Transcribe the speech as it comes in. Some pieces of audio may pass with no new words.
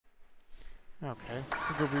Okay,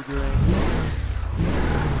 we'll be doing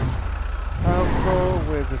Tahoe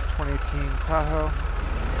with this 2018 Tahoe.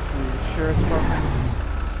 The Sheriff's Department.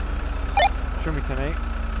 Show me 10-8.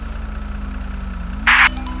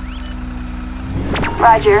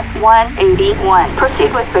 Roger, 181.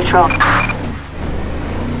 Proceed with patrol.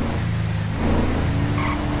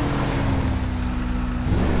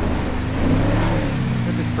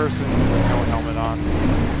 Get this person with no helmet on.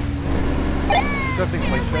 Nothing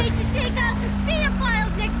Can't like wait that. to take out the speeder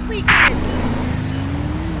files next weekend!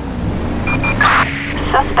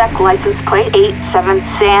 Suspect license plate 87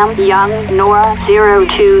 Sam Young Nora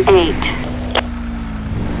 028.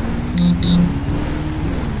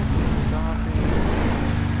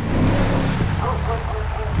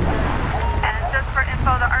 And just for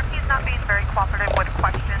info, the RP is not being very cooperative with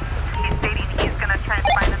questions. He's stating he's going to try and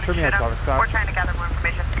find them and shoot him. We're trying to gather more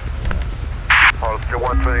information. Oscar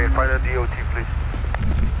 128, find a DOT, please.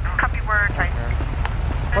 Copy, we're trying to.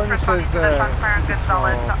 Partner says The RP is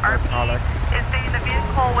stating the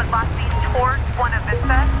vehicle was last seen towards Buena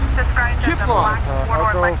Vista, described as a black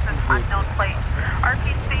four-door Lexus unknown plate.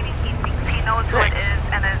 RP is stating he thinks he knows who it is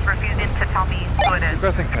and is refusing to tell me who it is.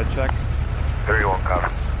 Requesting head check. 31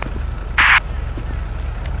 copy.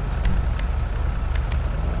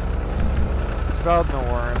 It's valid, no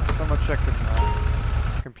warrant. Someone check in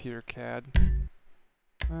the computer CAD.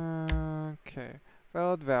 Okay.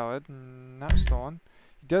 Valid, not stolen.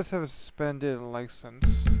 He does have a suspended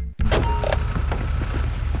license.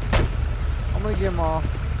 I'm gonna get him off.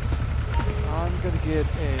 I'm gonna get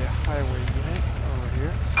a highway unit over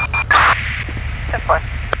here. 10-4.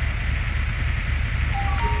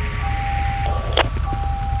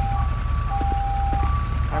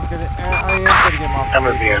 I am gonna get him off. I'm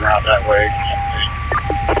gonna be in out that way.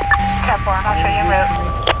 10-4, I'll show you route.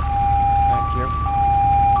 Thank you.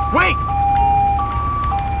 Wait!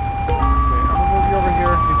 Okay, I'm gonna move you over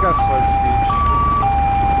here. He's got slurred speech.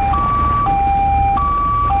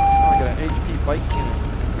 Oh, I got an HP bike unit.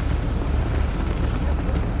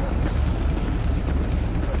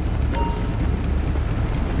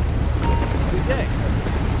 Good day.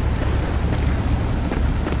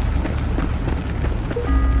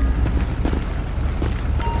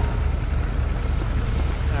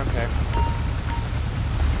 Okay.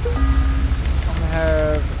 I'm gonna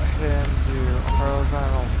have him do a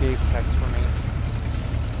horizontal gaze test for me.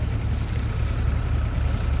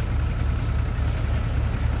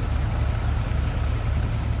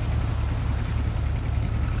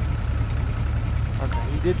 Okay,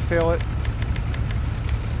 he did fail it.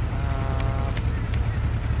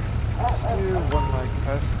 Let's do one leg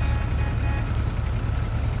test.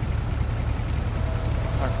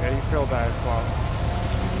 Okay, he failed that as well.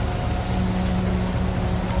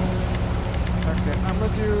 Okay, I'm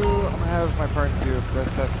gonna have my partner do a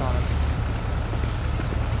breath test on him.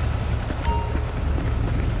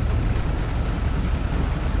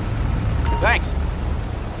 Thanks.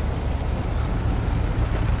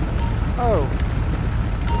 Oh!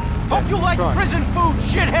 Hope you like drunk. prison food,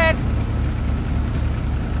 shithead!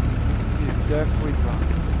 He's definitely drunk.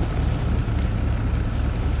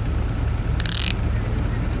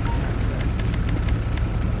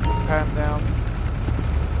 Pat him down.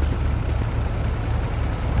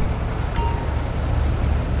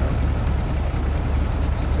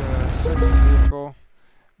 Search the vehicle.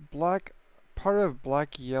 Black, part of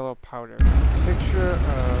black yellow powder. Picture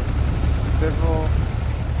of several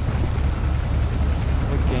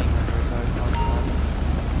gang members.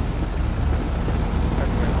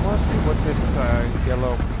 Okay, I want to see what this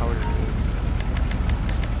yellow powder is.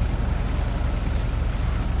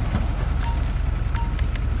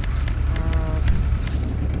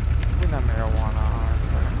 It's not marijuana,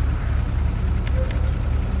 honestly.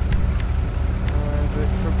 Is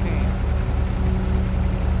it cocaine?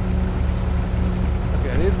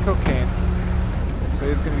 Okay, it is cocaine. So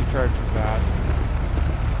he's going to be charged with that.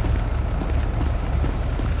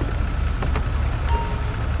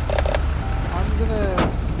 I'm gonna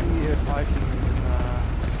see if I can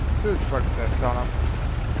do a drug test on him.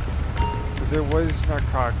 Because there was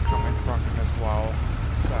narcotics coming from him as well,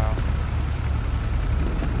 so.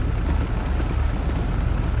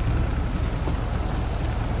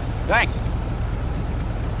 Thanks.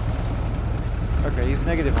 Okay, he's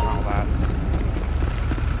negative on all that.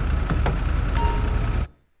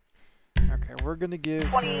 Okay, we're gonna give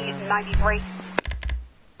 2093.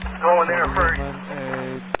 Going there first.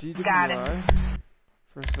 a DWI,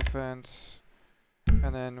 first offense,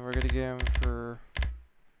 and then we're gonna give him for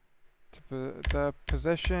the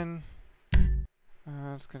possession.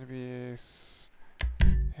 It's gonna be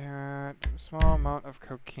a small amount of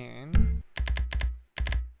cocaine,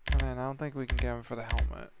 and then don't think we can get him for the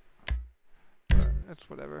helmet. But it's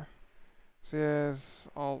whatever. So yes,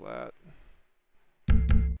 all that.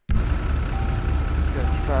 Let's get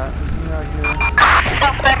trapped. Isn't he out here?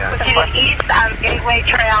 Suspect proceeded east on Gateway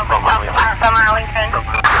Trail from Arlington.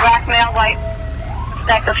 Black male, white.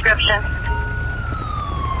 Stack description.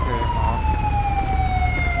 Okay, Mom.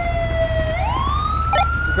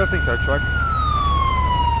 Requesting tow truck.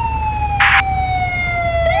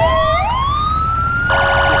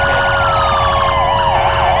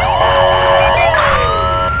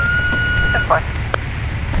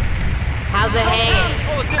 How's it hanging? It's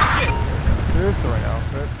full of dipshits. Here's the right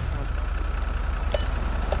outfit.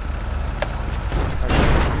 Okay,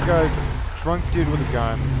 you got a drunk dude with a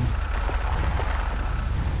gun.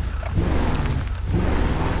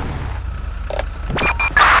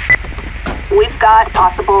 We've got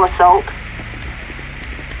possible assault.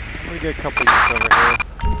 I'm gonna get a couple units over here.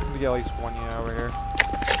 I'm gonna get at least one unit over here.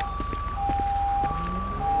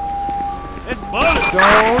 It's bullet.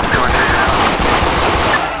 Don't!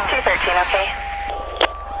 213, okay?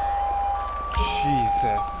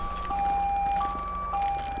 Jesus.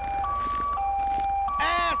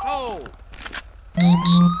 Asshole.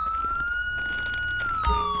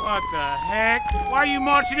 What the heck? Why are you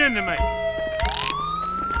marching into me?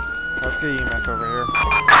 Let's get EMS over here. In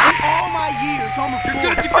all my years, I'm a fool.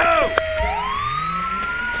 You're good to go.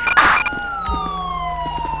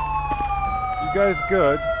 You guys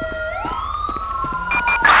good?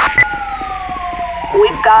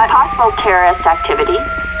 We've got possible terrorist activity.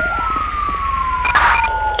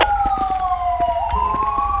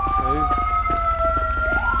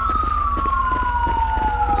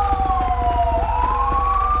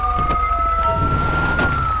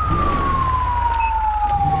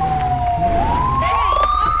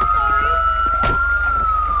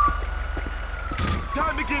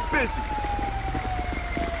 Time to get busy.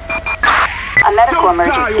 A medical Don't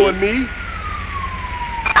emergency. die on me.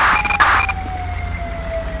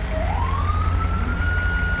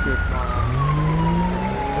 See what's going on.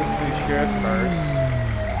 Let's do sheriff first.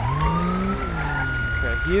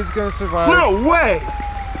 Okay, he is gonna survive. No way.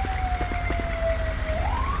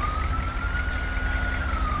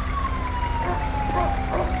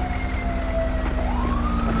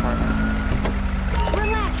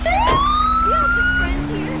 Relax. We all just friends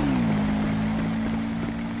here.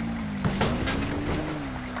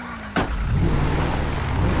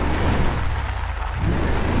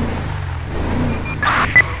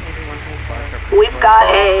 We've got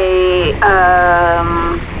a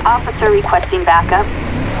officer requesting backup.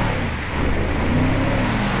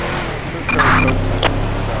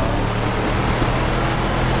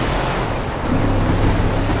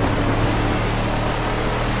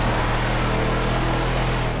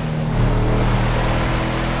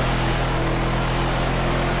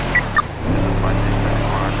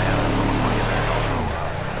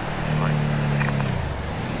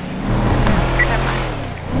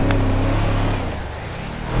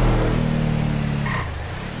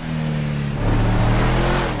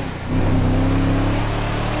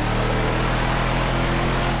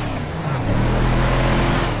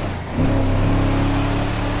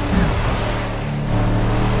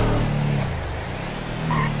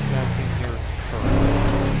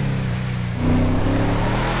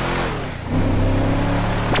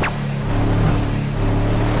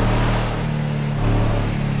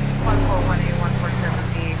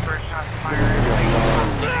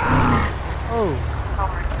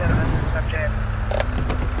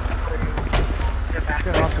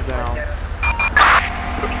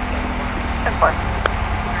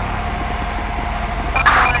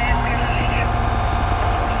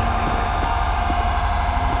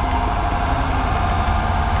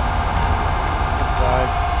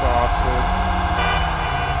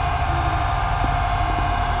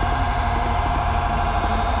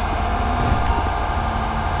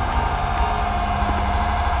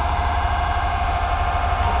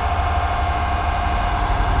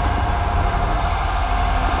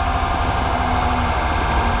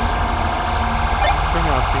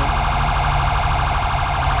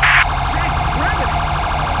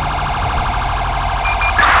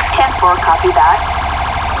 Copy that.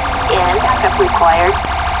 And backup required.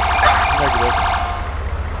 Negative.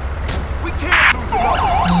 We can't lose another.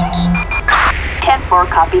 10-4,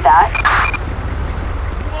 copy that.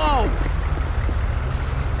 Whoa.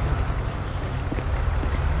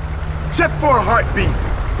 Check for a heartbeat.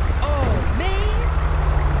 Oh, man.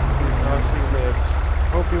 Hope he lives.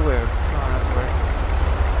 Hope he lives, honestly.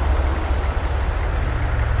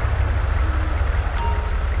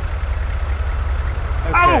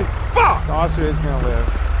 Okay. Oh, fuck! The officer is gonna live.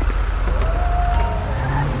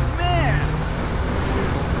 Man.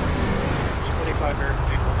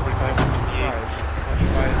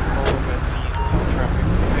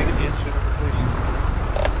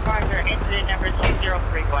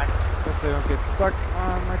 stuck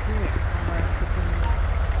on my teammate. On my freaking...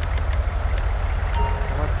 I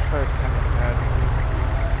want to try to turn him ahead.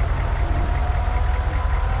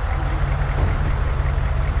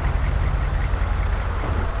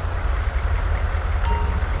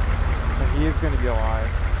 But he is going to be alive.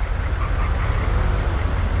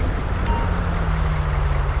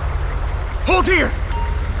 Hold here! I'm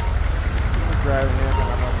going to grab him and I'm going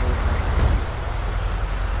to move him.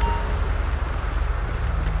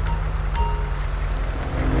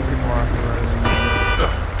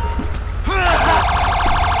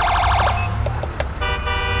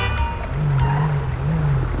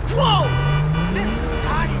 Whoa! This is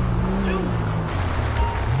science, too!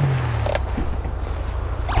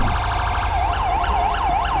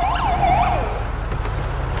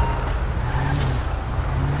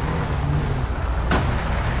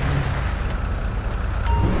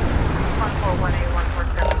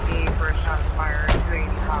 For a shot fired,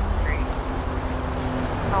 280 Hop Street.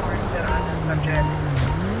 Palmer stood on the subject.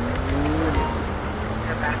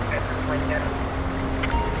 The back fifth is Lincoln.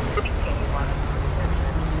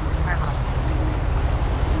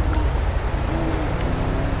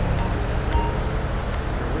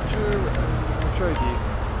 What's your ID?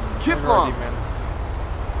 Kiflon!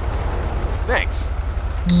 Thanks.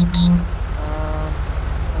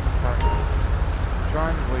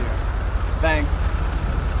 John Williams. Thanks.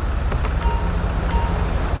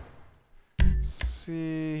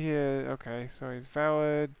 See here, okay, so he's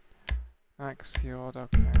valid, not concealed,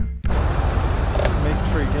 okay. Make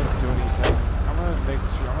sure he didn't do anything. I'm gonna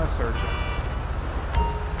search him.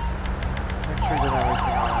 Make sure he did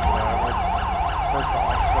everything on his valid. For the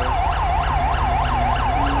officer.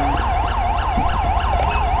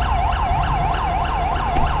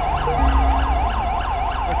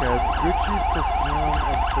 Okay, Gucci perfume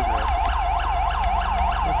and cigarettes.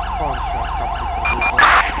 What's the car insurance company for the vehicle?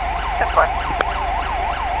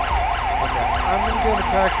 Okay, I'm gonna get a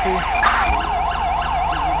taxi.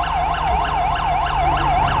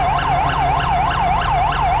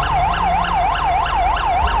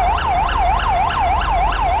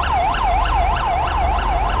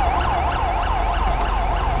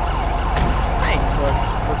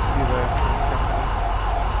 Let's do this.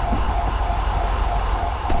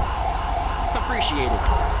 Appreciate it.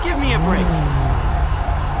 Give me a break.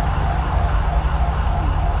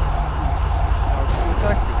 Now let's do a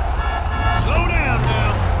taxi. Slow down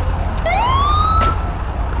now.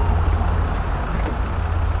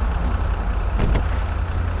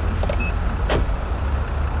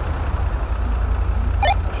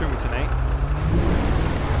 Shoot me tonight.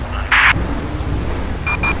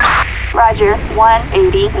 Roger,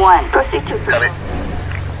 181. Proceed to... Coming.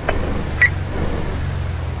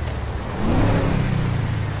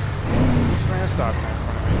 Just ran a stop sign in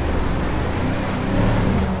front of me.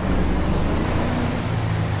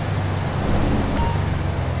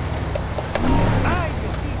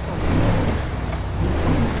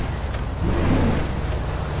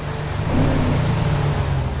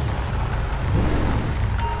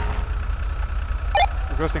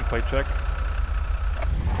 Requesting plate check.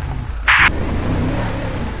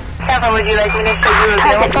 Would you like me to take you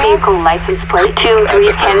Target vehicle license plate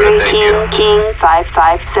 23 Henry King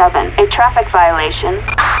 557. A traffic violation.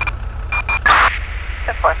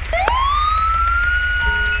 Support.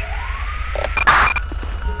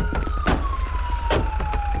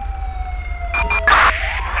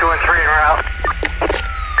 213 en route.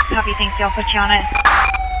 Copy, thanks, y'all. Put you on it.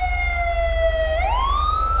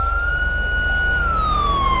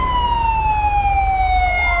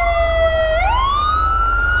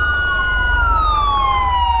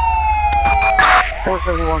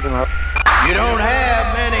 You don't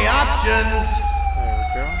have many options. There we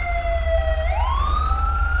go.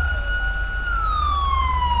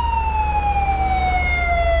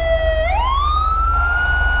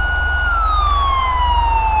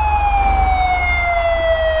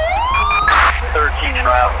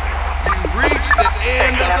 Route. You've reached the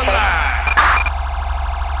end of the line.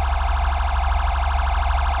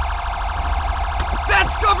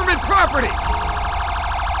 That's government property!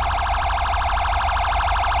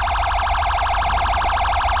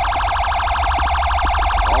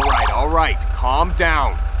 All right, calm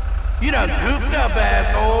down. You done goofed up,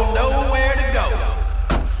 asshole. Nowhere to go.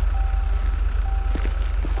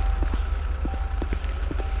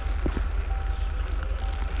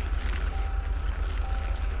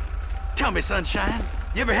 Tell me, sunshine,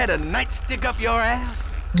 you ever had a nightstick up your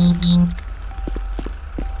ass? Idiot!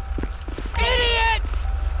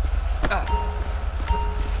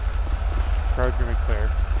 Car's gonna be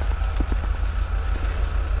cleared.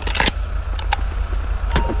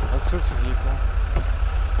 Let's search the vehicle.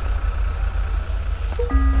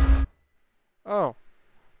 Oh,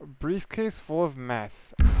 a briefcase full of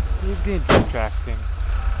meth. He's getting drug trafficking.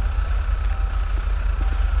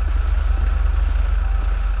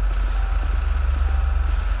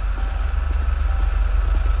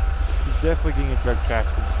 He's definitely getting a drug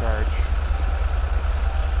trafficking charge.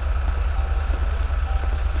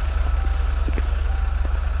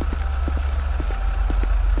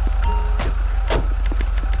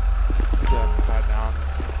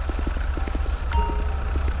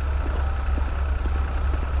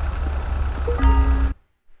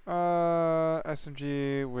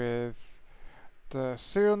 SMG with the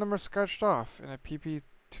serial number scratched off in a PP2000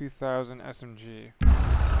 SMG.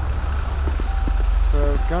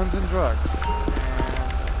 So guns and drugs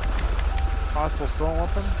and possible stolen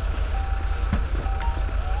weapon.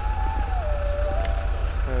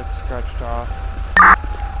 It's scratched off.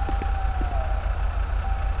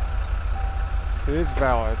 It is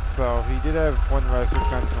valid, so he did have one registered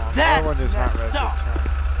gun to him. The other one is not registered to him.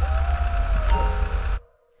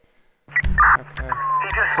 Okay.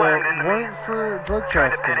 So, warrant for drug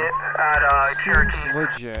trafficking seems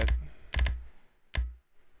legit.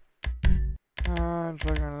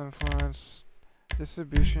 Drug under influence,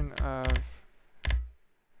 distribution of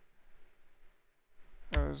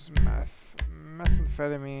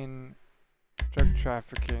methamphetamine, drug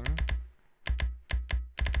trafficking,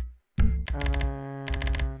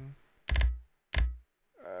 and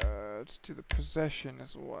then let's do the possession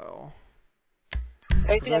as well.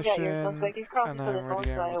 Possession, and then we're going to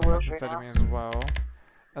get with methamphetamine as well,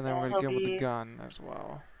 and then we're going to get with the gun as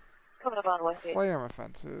well. Firearm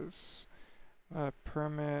offenses.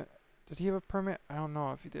 Permit. Did he have a permit? I don't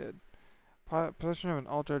know if he did. Possession of an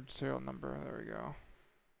altered serial number. There we go.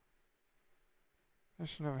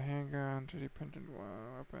 Possession of a handgun, 3D printed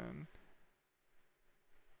weapon.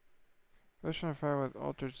 Possession of fire with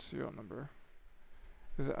altered serial number.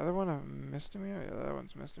 Is the other one a misdemeanor? Yeah, that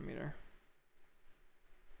one's misdemeanor.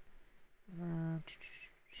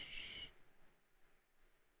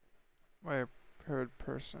 By a third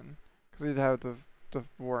person. Because he'd have the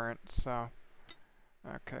warrant, so.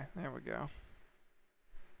 Okay, there we go.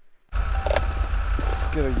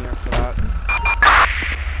 Let's get a unit for that.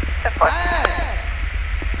 Hey!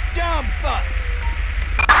 Dumb fuck!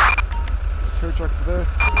 Tow truck for this.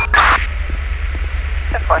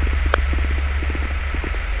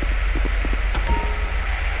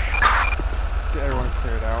 Get everyone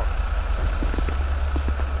cleared out.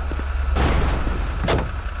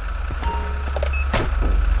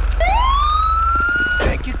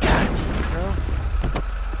 Thank you, God. Go.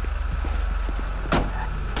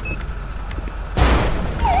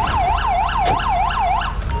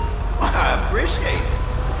 I appreciate it.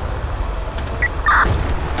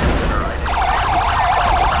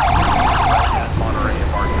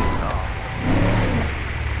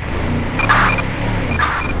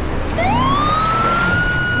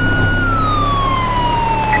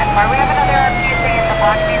 We have another RPSA in the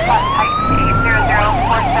block base on Titan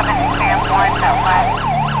 80047 Sam 1 that left.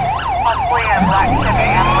 Possibly a black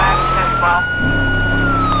Chevy ambulance as well.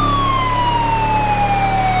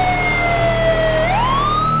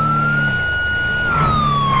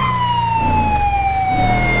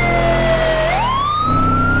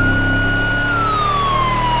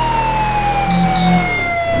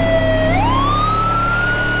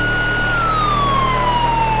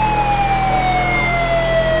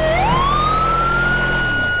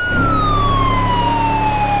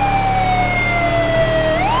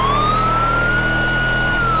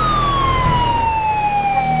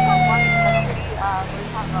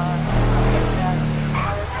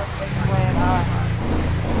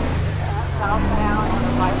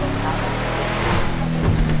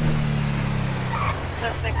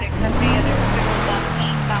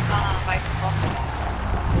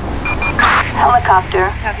 Helicopter.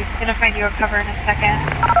 He's gonna find your cover in a second.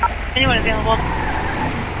 Anyone available?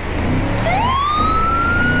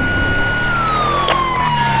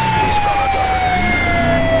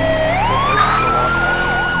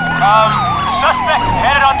 Suspect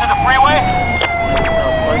headed onto the freeway. I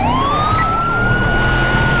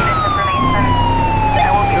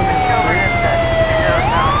will be switched over to the window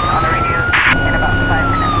zone on the radio in about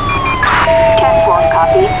 5 minutes. 10-4,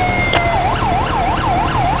 copy.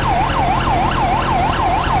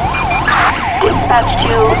 Dispatch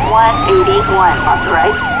to 181,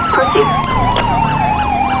 authorized. Proceed.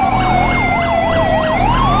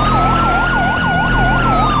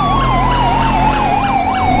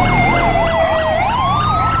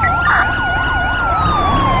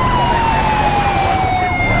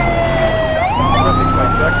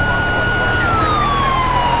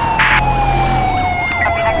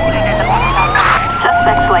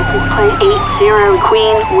 Suspect's license license plate 80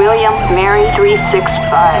 Queen William Mary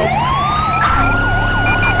 365.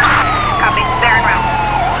 Copy. There and round.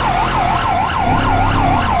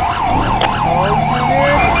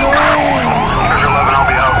 Treasure 11, I'll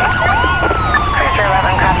be out. Treasure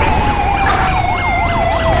 11, copy.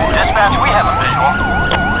 Dispatch, we have a visual.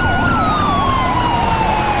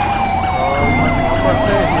 I'm gonna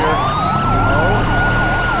stay here.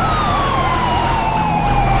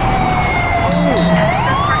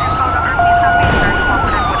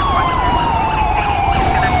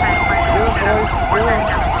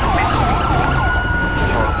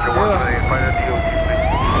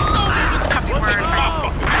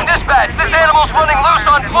 Dispatch, this animal's running loose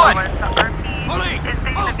on foot! Is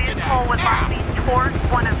the vehicle with last seen towards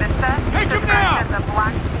Buena Vista. Take him down! The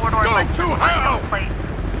black four-door license to hell! plate.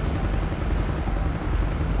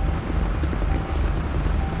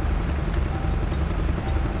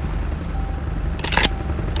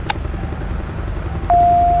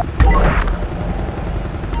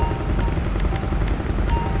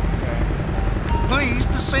 Pleased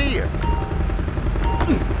to see you.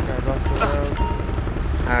 Guys off the road.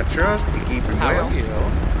 I trust you keep him well. How are you?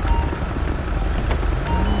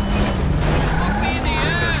 Look me in the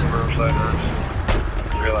end!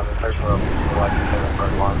 311, Treasure 11, license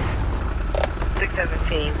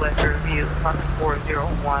 617 West Review,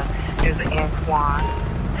 401. There's an Antoine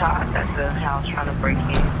Todd at the house trying to break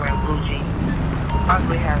in, wearing blue jeans.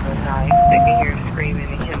 Possibly has a knife. They can hear him screaming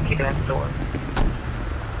and him kicking at the door.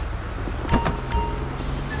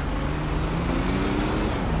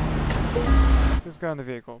 Just got in the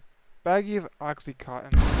vehicle. Baggie of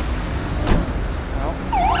Oxycontin.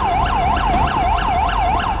 Well.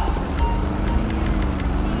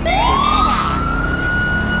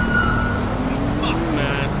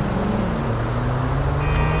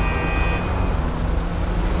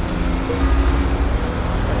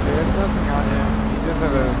 There's nothing on him. He does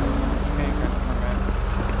have a handgun permit.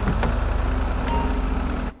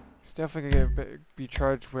 He's definitely gonna be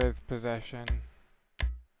charged with possession.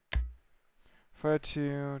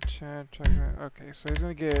 42, okay, so he's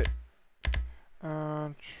gonna get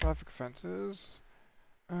traffic offenses,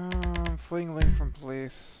 fleeing link from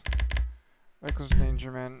police, reckless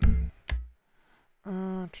endangerment,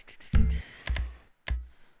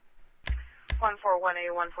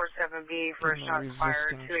 141A147B, first shot fired,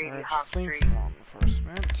 280 Hop fleeing Street. from law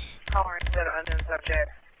enforcement. Caller instead of unknown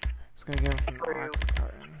subject. It's gonna get him from Through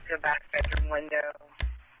Oxycontin. the back bedroom window.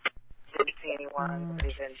 Didn't see anyone.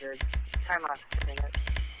 He's injured. Time off 2 minutes.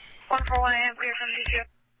 141A clear from DQ.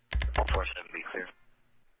 147, be clear.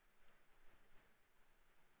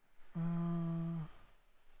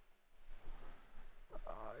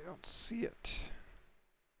 I don't see it.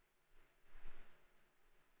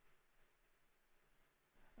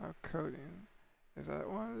 Oh, coding. Is that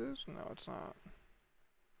what it is? No, it's not.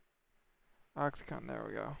 Oxycontin, there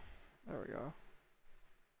we go. There we go.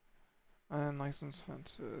 Unlicensed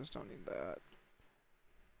fences, don't need that.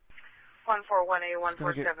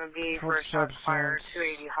 141A147B, first shot fired,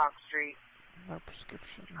 280 Hop Street. Not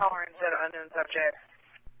prescription. Caller instead of unknown subject.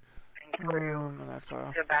 And through And that's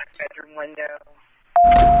all. the back bedroom window.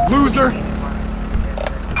 Loser!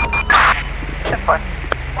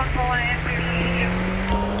 141A clear from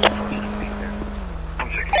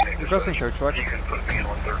DQ. Requesting tow truck. You can put me in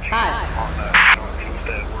 113 Hi. on that.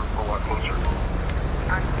 Instead, we're a lot closer.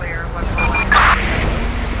 Unclear,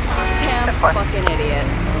 141A. Damn fucking idiot.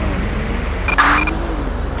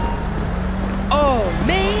 Oh,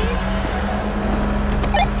 man!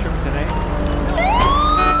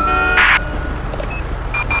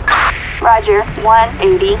 Roger,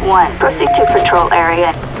 181. Proceed to patrol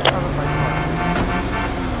area.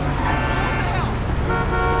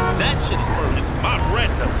 That shit is burning to my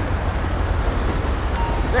retinas.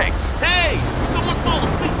 Thanks. Hey! Someone fall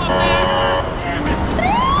asleep up there? Damn it.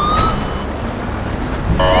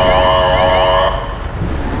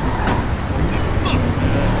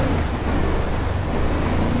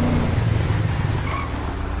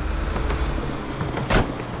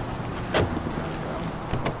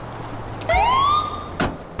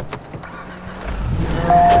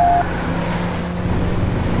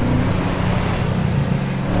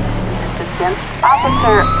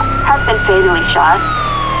 Officer has been fatally shot.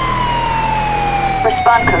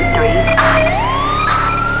 Respond code 3.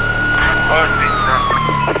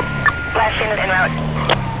 Last unit en route.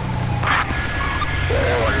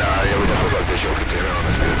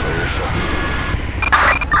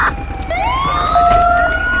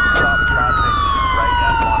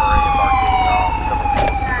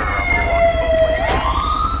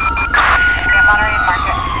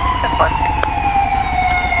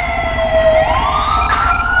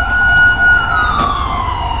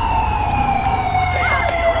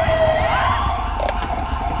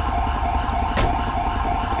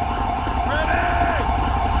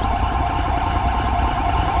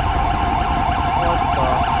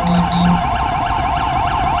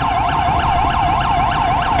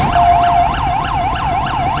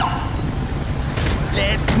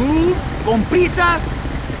 con prisas.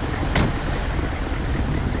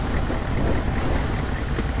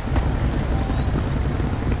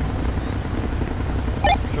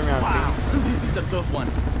 Wow, this is a tough one.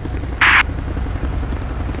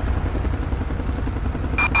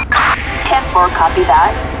 10-4, copy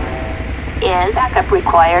that. Is backup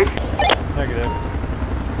required? Negative.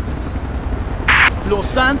 Los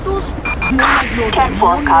Santos? More like los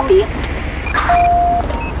 10-4, copy.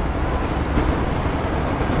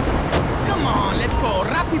 Come on, let's go.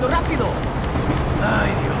 Rápido, rápido.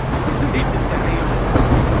 Ay, Dios. This is terrible.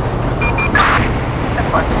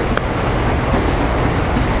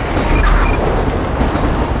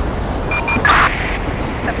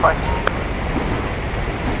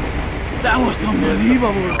 That was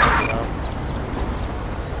unbelievable.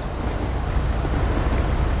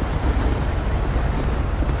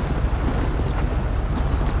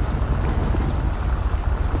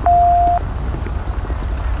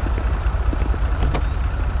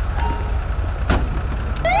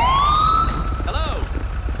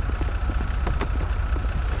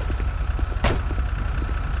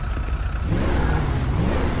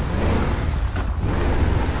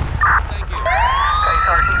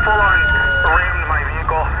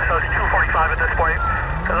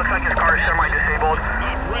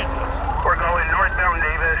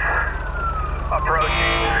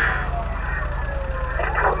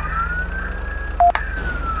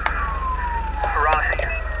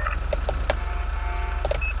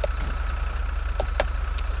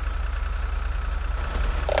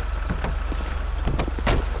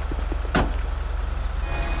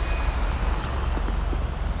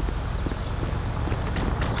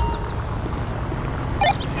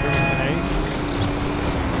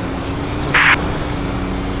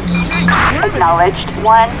 Acknowledged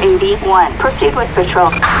 181. Proceed with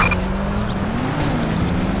patrol.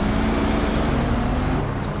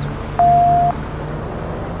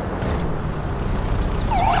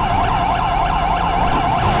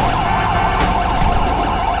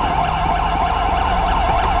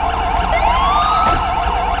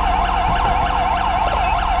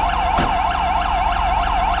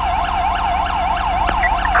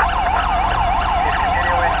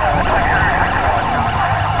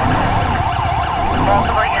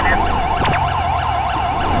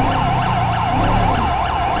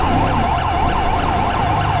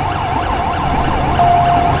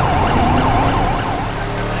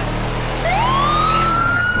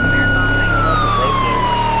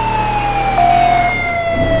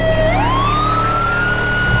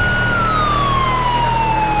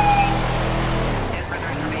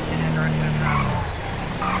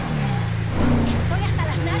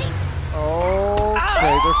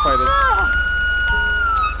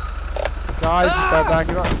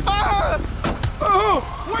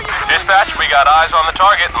 Dispatch, we got eyes on the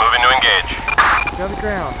target, moving to engage. Get on the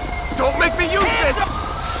ground. Don't make me use this!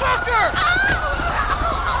 Fucker!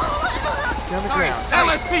 Get on the ground.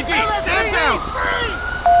 LSPD, stand down!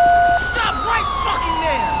 Stop right fucking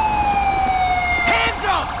there! Hands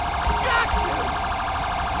up! Got you!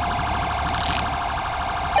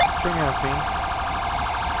 Bring out, Fiend.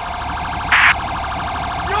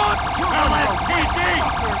 LSPD!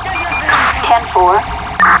 Get your hands 10-4.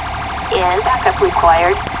 Is backup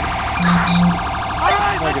required?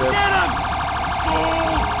 Alright, let's get him!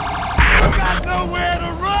 Fool! I've got nowhere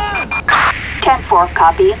to run! 10-4,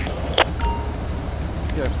 copy.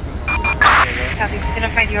 Yes. Copy. He's gonna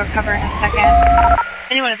find your cover in a second.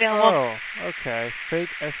 Anyone available? Oh, okay. Fake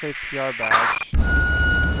SAPR badge.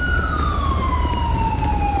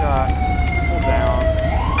 Got people down.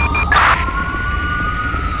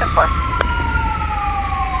 10-4.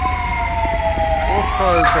 Both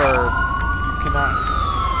cars are... You cannot...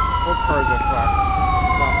 Both cars are flagged.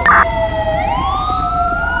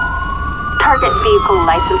 Target vehicle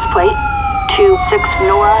license plate 26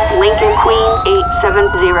 Nora Lincoln Queen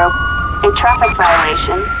 870. A traffic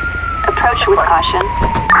violation. Approach with caution.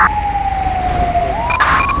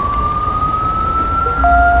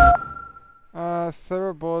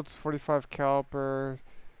 Several bullets, 45 caliber.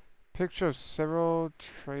 Picture of several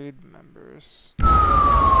trade members.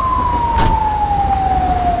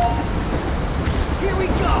 Here we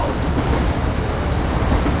go!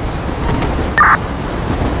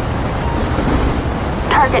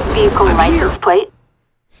 Target vehicle license plate.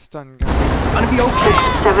 Stun gun. It's gonna be okay.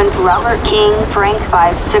 7th Robert King Frank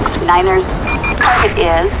 569ers. Target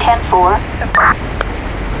is 10-4.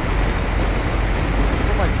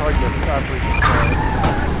 Oh my target, it's absolutely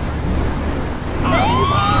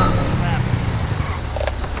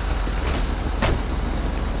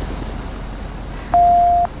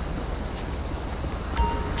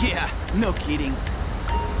Yeah, no kidding.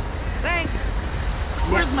 Thanks.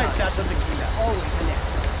 Where's my stash of tequila? Always an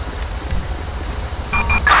extra.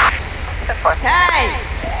 Hey!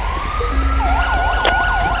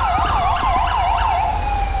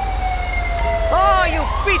 Oh, you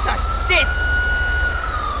piece of shit!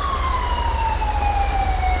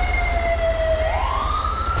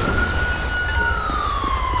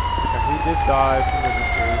 He did die from his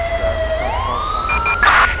injuries.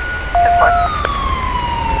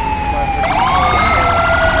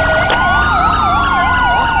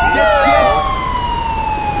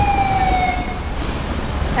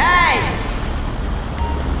 Hey!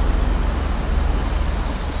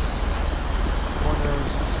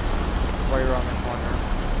 Corner's right around the corner.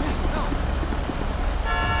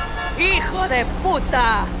 Hijo de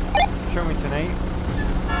puta! Show me tonight.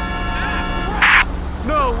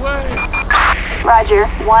 No way! Roger,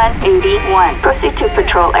 181. Proceed to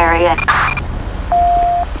patrol area.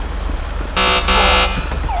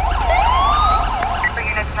 For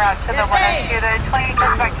units route to the 102, the 20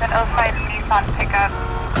 suspect at 05 Nissan pickup.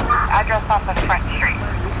 Address on the front street.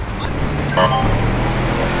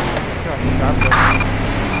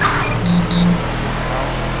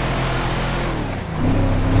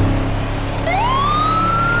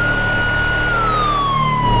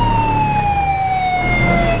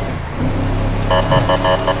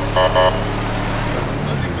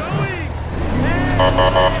 How's it going?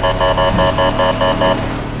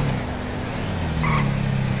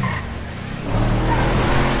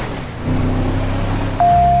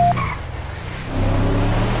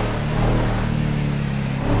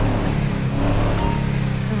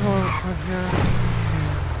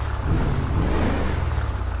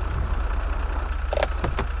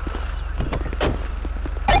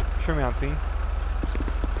 Show me on scene.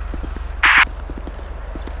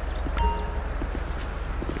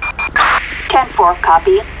 Ten-4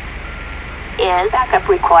 copy. Is backup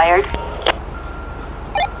required?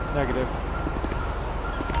 Negative.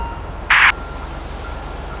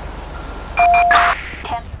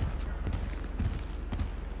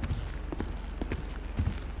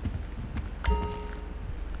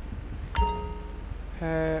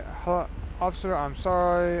 Hey, hello, officer. I'm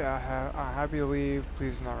sorry. I'm happy to leave.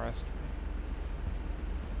 Please do not arrest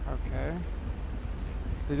me. Okay.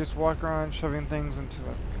 They just walk around shoving things into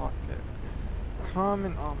their pocket. Calm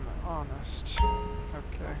and honest.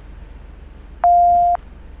 Okay.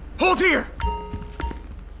 Hold here!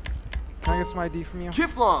 Can I get some ID from you?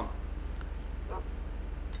 Kiflong!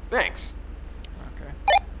 Thanks. Okay.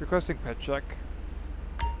 Requesting pet check.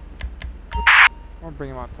 I'll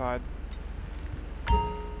bring him outside.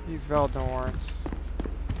 He's valid, no warrants.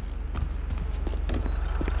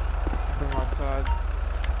 Bring him outside.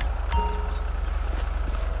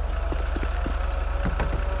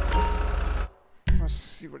 Let's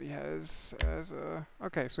see what he has as a...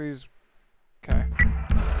 Okay, so he's... Okay.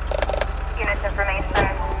 Units information.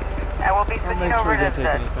 I will be I'll switching make sure over he to didn't the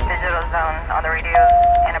take anything. digital zone on the radios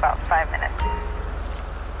in about 5 minutes.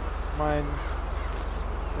 Mind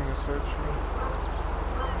doing a search for me?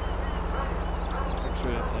 Make sure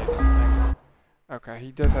he didn't take anything. Okay,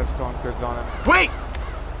 he does have stolen goods on him. Wait!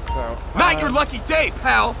 So, Not your lucky day,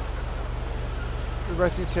 pal! the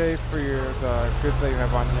rescue tape for the goods that you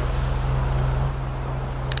have on you.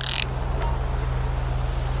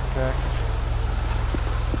 Okay.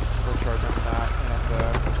 We'll charge him that,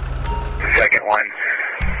 and Second one,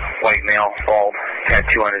 white male, bald,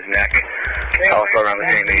 tattoo on his neck. Also around the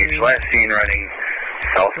same age. Last seen running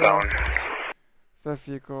southbound. theft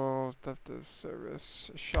vehicle, theft of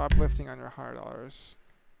service, shoplifting under $100.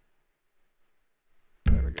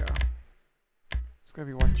 There we go. It's gonna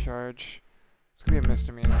be one charge. It's gonna be a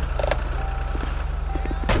misdemeanor.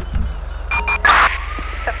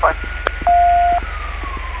 Support.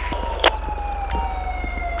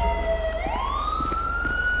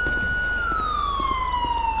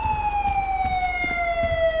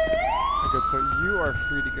 Good, so you are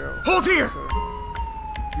free to go. Hold here! So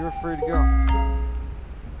you're free to go.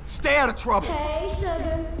 Stay out of trouble! Hey,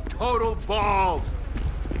 sugar. Total balls!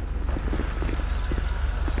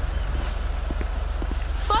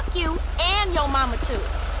 Fuck you and your mama too.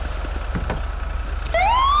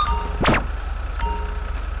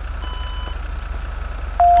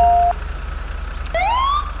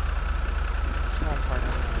 Come on,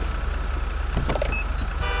 partner.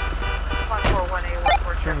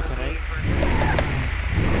 141A, Show me 147. tonight.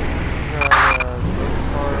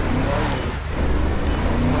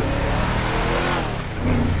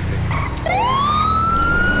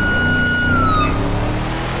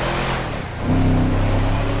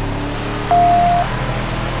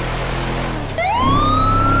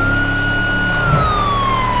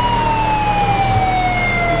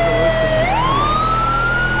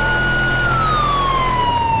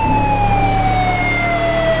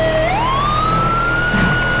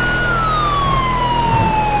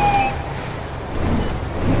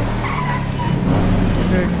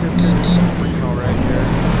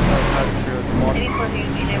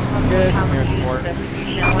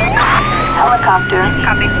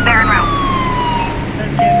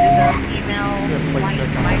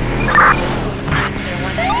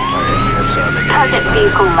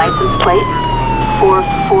 vehicle license plate.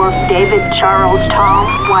 44 David Charles Tom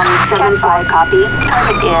 175 copy.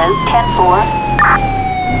 Target is 10-4.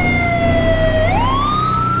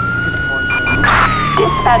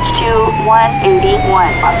 Dispatch to 181.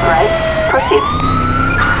 Authorized. Proceed.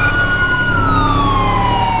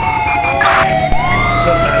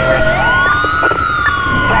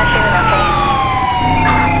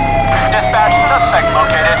 Dispatch, suspect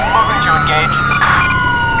located. Moving to engage.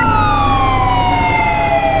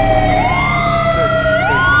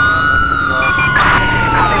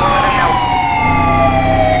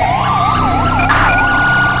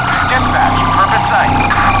 Dispatch, perfect sight.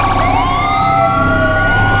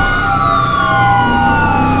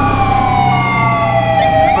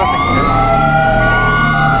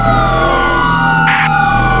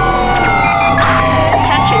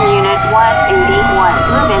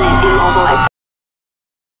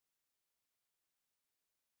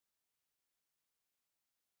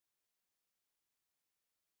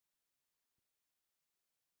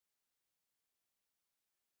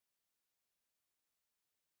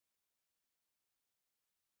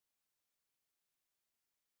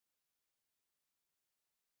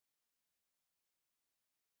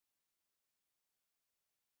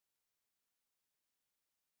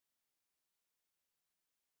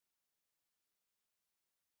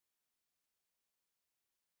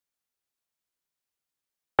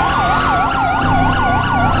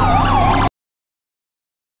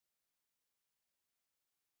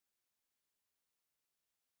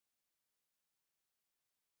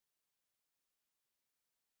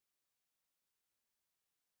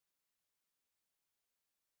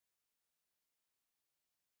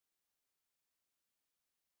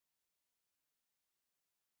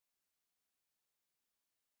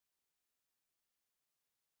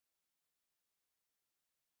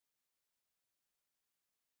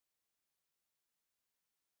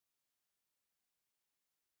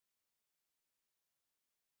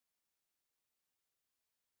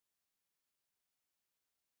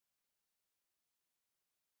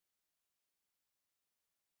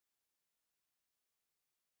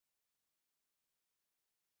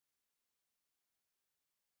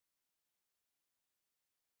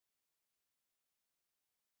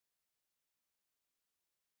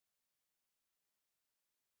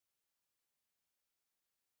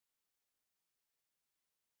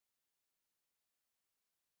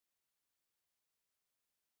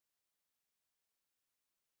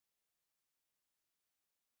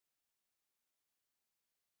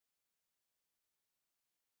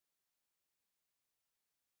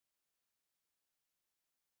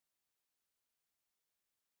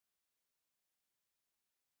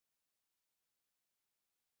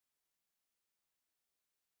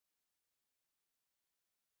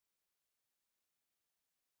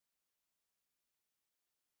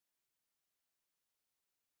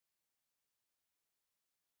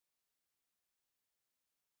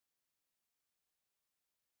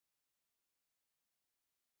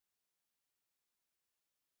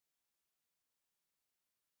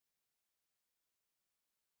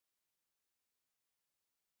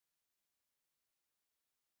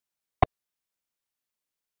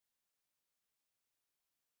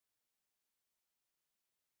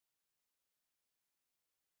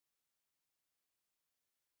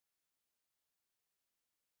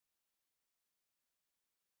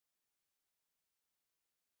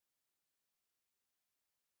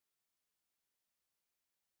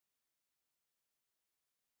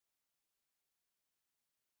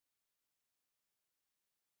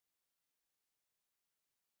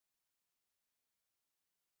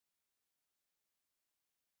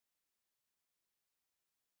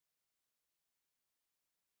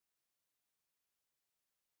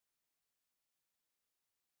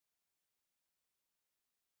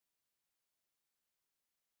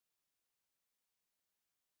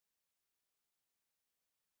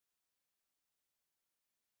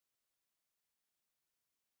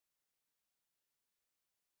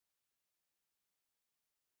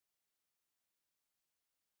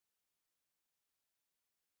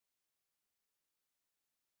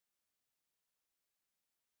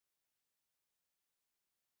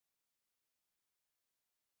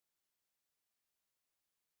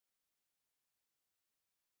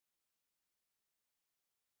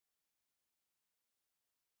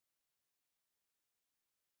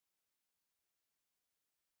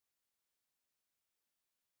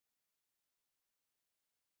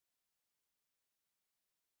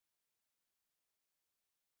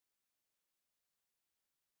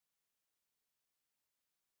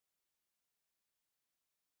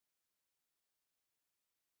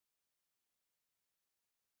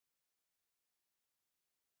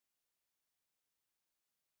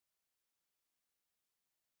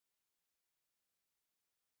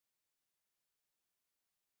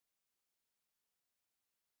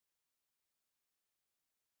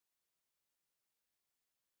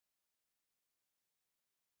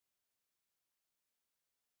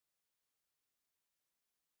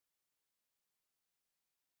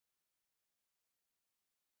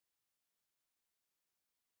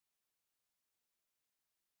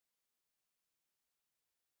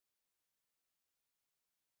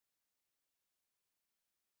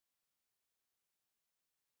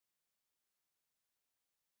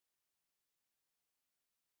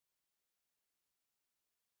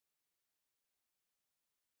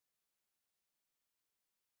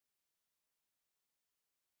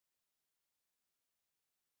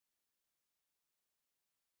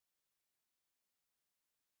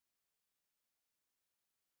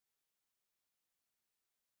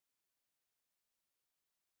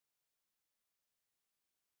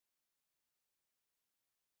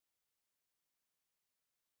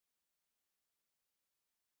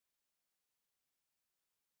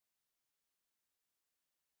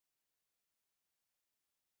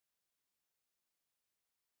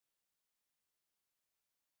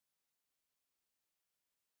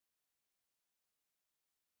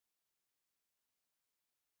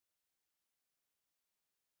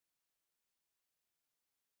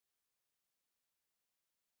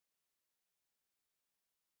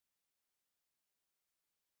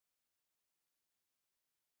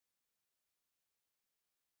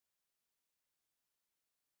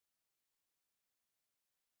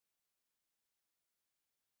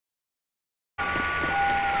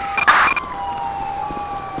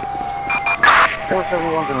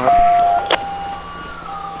 Everyone's in a...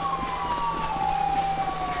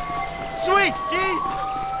 Sweet Jesus!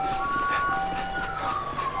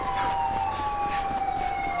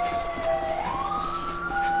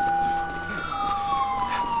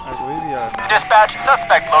 I believe you are. Dispatch,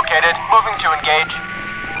 suspect located. Moving to engage.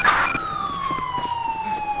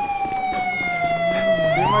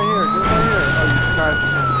 Get him right here, get him right here. Oh, you guys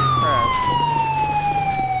crashed.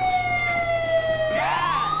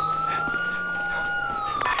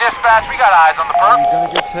 Dispatch, we got eyes on the perp. You're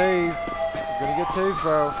gonna get tased. You're gonna get tased,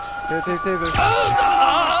 bro. Get a taser.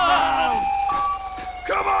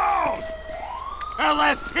 Come on!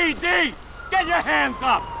 LSPD! Get your hands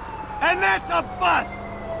up! And that's a bust!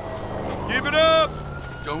 Give it up!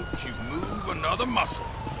 Don't you move another muscle.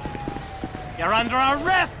 You're under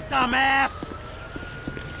arrest, dumbass!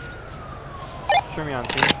 Show me on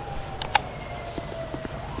team.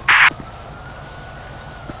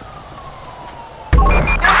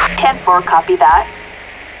 (10-4), copy that.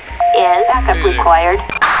 Is backup required?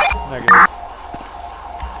 Negative.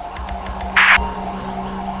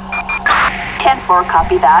 10-4,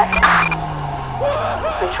 copy that.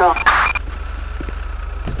 Patrol.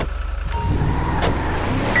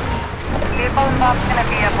 Vehicle involved is going to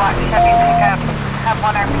be a black Chevy pickup. Have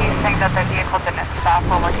one RP saying that the vehicle didn't stop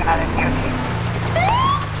while looking at a DOT.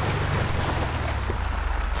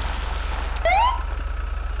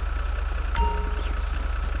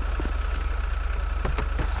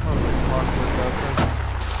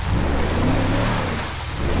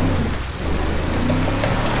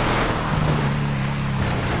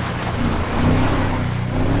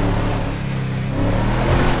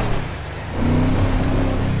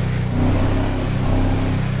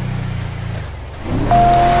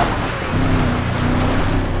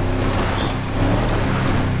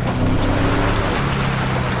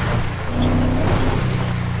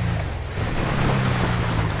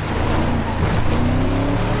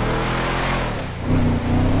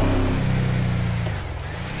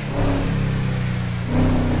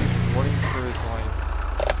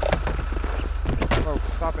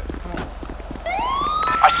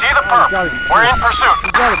 We're in pursuit.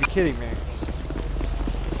 You gotta be kidding me.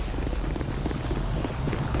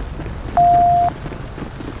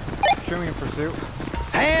 Show me in pursuit.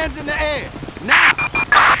 Hands in the air! Now!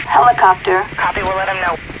 Helicopter. Copy, we'll let him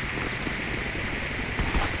know.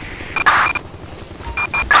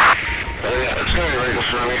 Yeah, it's gonna be right in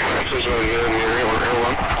front of me. This is really good in the area. We're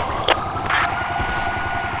L1.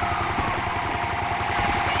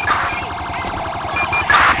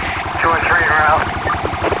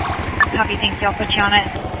 Copy, thank you. I'll put you on it.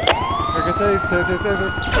 Taser.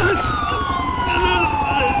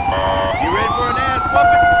 You ready for an ass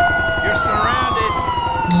whooping? You're surrounded.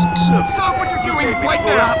 Stop what you're doing right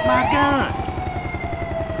now! Drop my gun!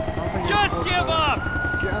 Just give up!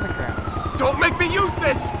 Get on the ground. Don't make me use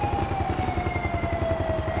this!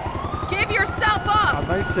 Give yourself up! I'll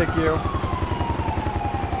nice stick you.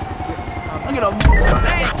 I'm gonna...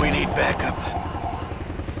 We need backup.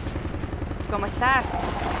 ¿Cómo estás?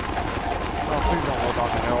 Oh, please don't load on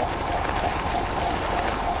the hill.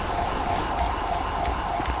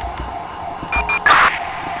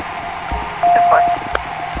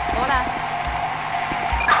 Hola.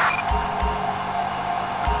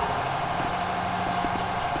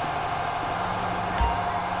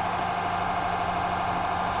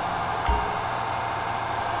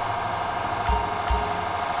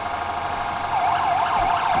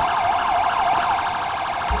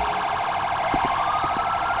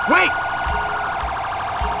 Wait!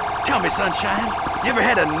 Tell me, sunshine, you ever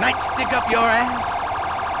had a nightstick up your ass?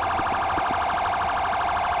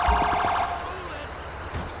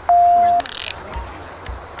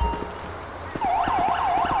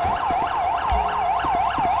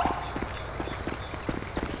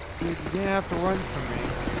 Dude, you didn't have to run from me.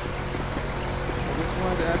 I just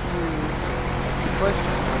wanted to ask you a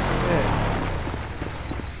question. That's it.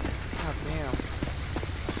 God damn.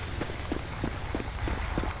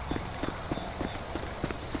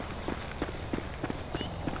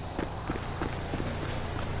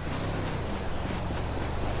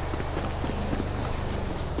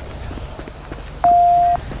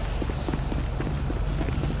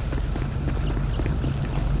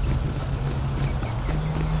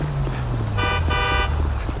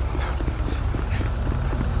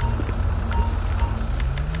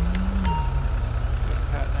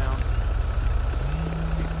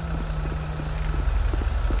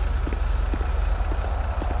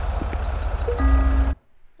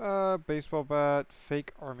 Baseball bat,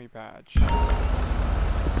 fake army badge.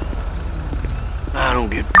 I don't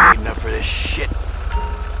get paid enough for this shit.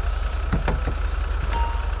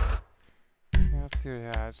 Yeah, see what he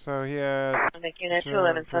had. So he had Unit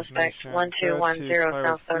 211 suspect 1210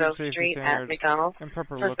 South Soto Street at McDonald's.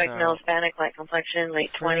 Suspect male, Hispanic, light complexion,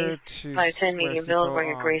 late 20s, 5'10", medium build,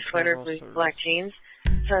 wearing a gray sweater, blue black jeans.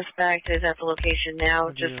 Suspect is at the location now,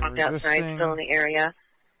 just walked outside, still in the area.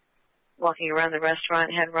 Walking around the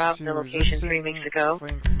restaurant, had robbed the location 3 weeks ago.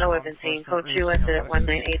 No weapon seen. Code 2 incident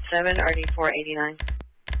 1987, RD489.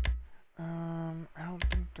 I don't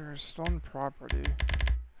think there's stolen property.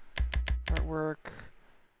 Artwork,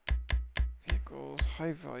 vehicles,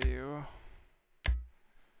 high value.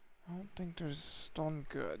 I don't think there's stolen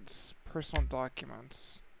goods, personal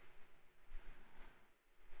documents.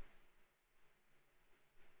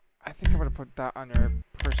 I think I'm gonna put that under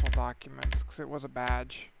personal documents because it was a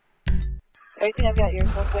badge. Everything I've got your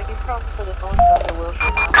suspect. He's crossing for the phone shop at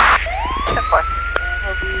Wilshire now. 10-4.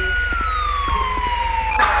 He'll be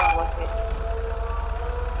coming on with me.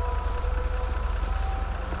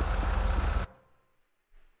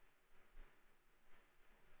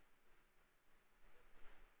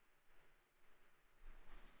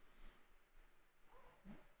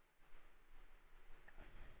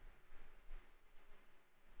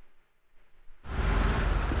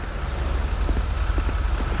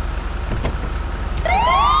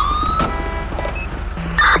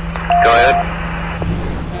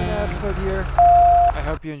 Episode here. I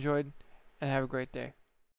hope you enjoyed and have a great day.